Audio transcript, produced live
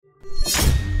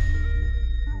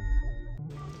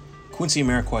Quincy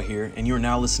Amarikwa here, and you are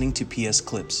now listening to PS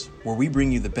Clips, where we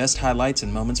bring you the best highlights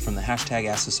and moments from the hashtag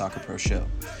Ask the Soccer Pro show.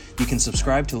 You can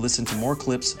subscribe to listen to more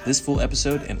clips, this full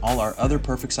episode, and all our other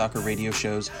Perfect Soccer radio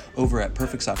shows over at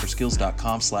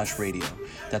perfectsoccerskills.com/radio.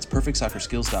 That's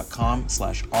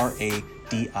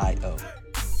perfectsoccerskills.com/RADIO.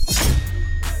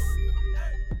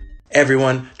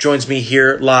 Everyone joins me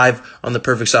here live on the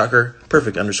perfect_soccer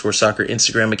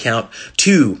Instagram account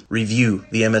to review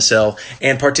the MSL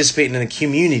and participate in a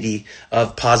community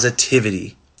of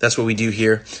positivity. That's what we do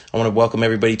here. I want to welcome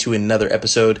everybody to another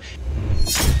episode.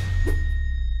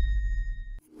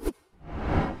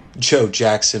 Joe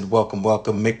Jackson, welcome.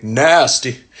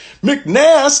 McNasty.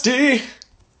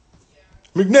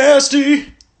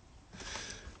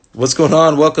 What's going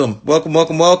on? Welcome. Let's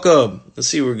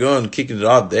see where we're going. Kicking it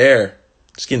off there.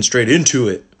 Just getting straight into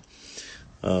it.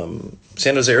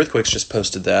 San Jose Earthquakes just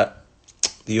posted that.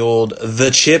 The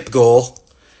chip goal.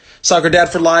 Soccer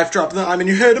Dad for Life. Dropping the I'm in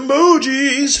your head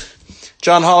emojis.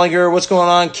 John Hollinger, what's going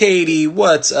on? Katie,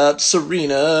 what's up?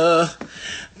 Serena,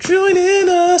 joining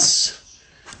us.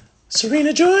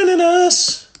 Serena joining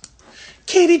us.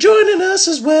 Katie joining us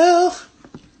as well.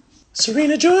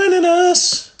 Serena joining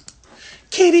us.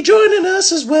 Katie joining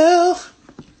us as well.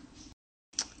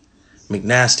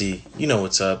 McNasty, you know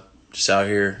what's up. Just out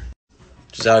here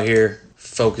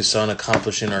focused on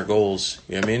accomplishing our goals.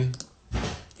 You know what I mean?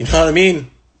 You know what I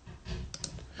mean?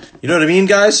 You know what I mean,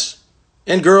 guys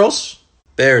and girls?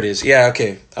 There it is. Yeah,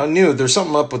 okay. I knew there's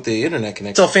something up with the internet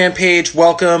connection. So fan page,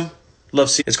 welcome. Love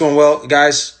seeing it's going well,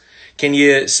 guys. Can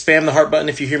you spam the heart button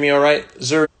if you hear me all right?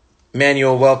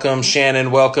 Manuel, welcome.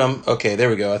 Shannon, welcome. Okay, there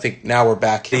we go. I think now we're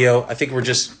back. Video. I think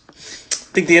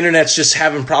the internet's just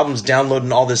having problems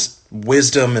downloading all this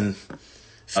wisdom and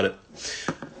got it.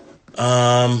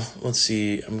 Let's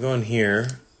see. I'm going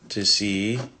here to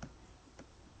see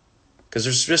because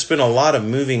there's just been a lot of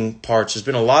moving parts. There's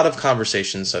been a lot of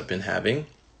conversations I've been having.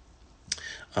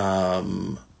 A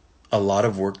lot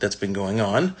of work that's been going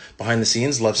on behind the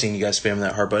scenes. Love seeing you guys spam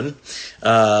that heart button.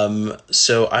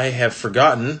 So I have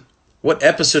forgotten what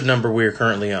episode number we are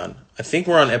currently on. I think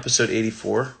we're on episode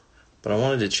 84, but I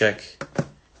wanted to check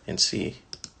and see.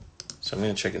 So I'm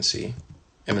going to check and see.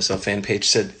 MSL fan page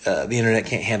said the internet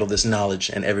can't handle this knowledge,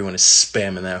 and everyone is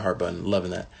spamming that heart button. Loving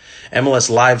that. MLS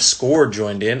Live Scored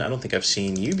joined in. I don't think I've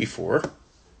seen you before.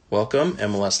 Welcome,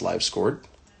 MLS Live Scored.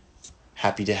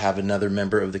 Happy to have another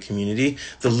member of the community.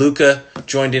 The Luca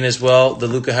joined in as well. The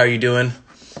Luca, how are you doing?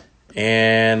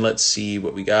 And let's see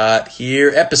what we got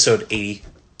here. Episode 84.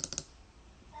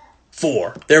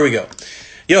 There we go.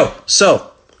 Yo,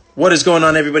 so what is going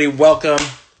on, everybody? Welcome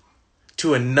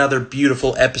to another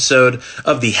beautiful episode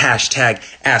of the hashtag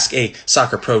Ask a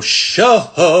Soccer Pro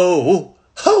show.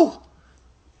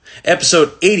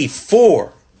 Episode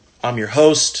 84. I'm your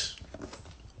host,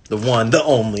 the one, the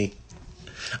only,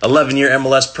 11-year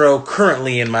MLS pro,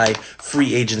 currently in my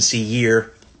free agency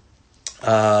year.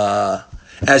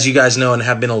 As you guys know and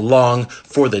have been along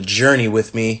for the journey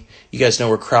with me, you guys know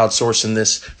we're crowdsourcing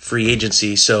this free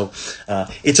agency, so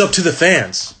it's up to the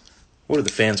fans. What do the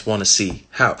fans want to see?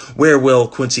 Where will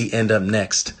Quincy end up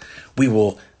next? We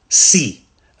will see.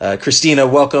 Christina,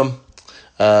 welcome.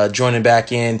 Joining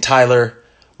back in. Tyler,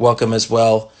 welcome as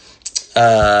well.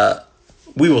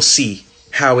 We will see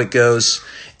how it goes.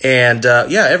 And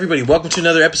everybody, welcome to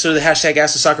another episode of the hashtag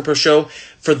Ask the Soccer Pro show.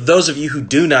 For those of you who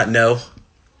do not know,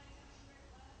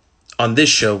 on this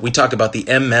show, we talk about the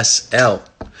MSL,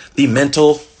 the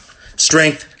Mental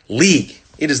Strength League.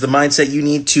 It is the mindset you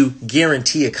need to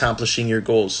guarantee accomplishing your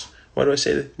goals. Why do I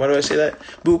say that?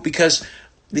 Because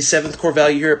the seventh core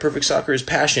value here at Perfect Soccer is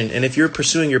passion. And if you're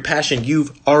pursuing your passion,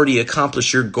 you've already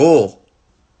accomplished your goal.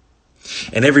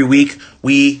 And every week,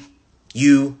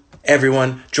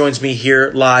 everyone joins me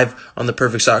here live on the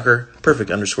perfect_soccer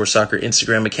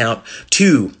Instagram account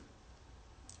to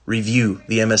review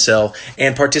the MSL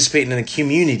and participate in a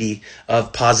community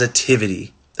of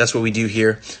positivity. That's what we do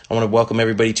here. I want to welcome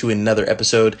everybody to another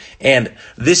episode. And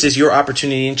this is your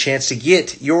opportunity and chance to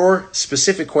get your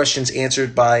specific questions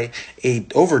answered by a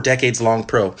over decades-long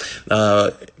pro.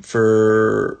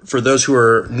 For those who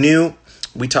are new,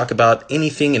 we talk about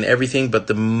anything and everything, but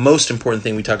the most important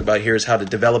thing we talk about here is how to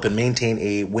develop and maintain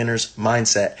a winner's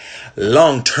mindset.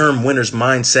 Long-term winner's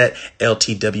mindset,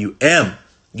 LTWM.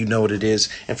 You know what it is.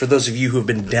 And for those of you who have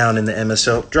been down in the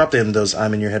MSL, drop in those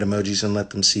I'm in your head emojis and let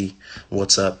them see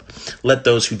what's up. Let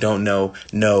those who don't know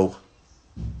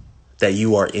that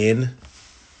you are in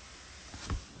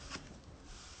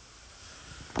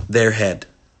their head.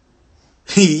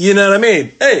 You know what I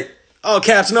mean? Hey, all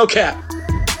caps, no cap.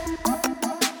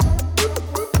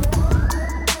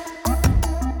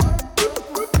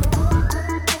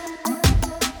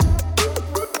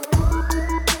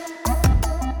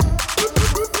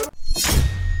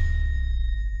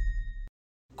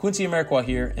 Quincy Amarikwa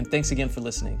here, and thanks again for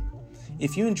listening.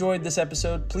 If you enjoyed this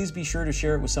episode, please be sure to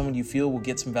share it with someone you feel will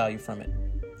get some value from it.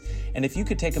 And if you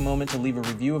could take a moment to leave a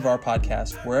review of our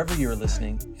podcast wherever you're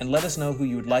listening and let us know who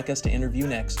you would like us to interview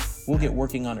next, we'll get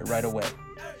working on it right away.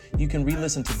 You can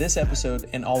re-listen to this episode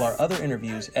and all our other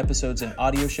interviews, episodes, and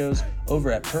audio shows over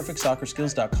at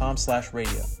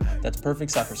perfectsoccerskills.com/radio. That's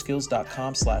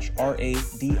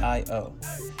perfectsoccerskills.com/RADIO.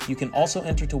 You can also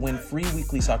enter to win free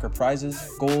weekly soccer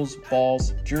prizes, goals,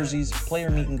 balls, jerseys, player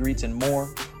meet and greets, and more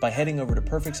by heading over to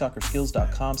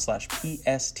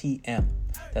perfectsoccerskills.com/PSTM.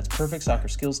 That's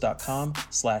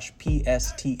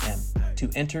perfectsoccerskills.com/PSTM to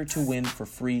enter to win for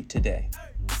free today.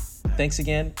 Thanks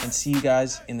again, and see you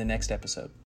guys in the next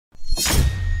episode.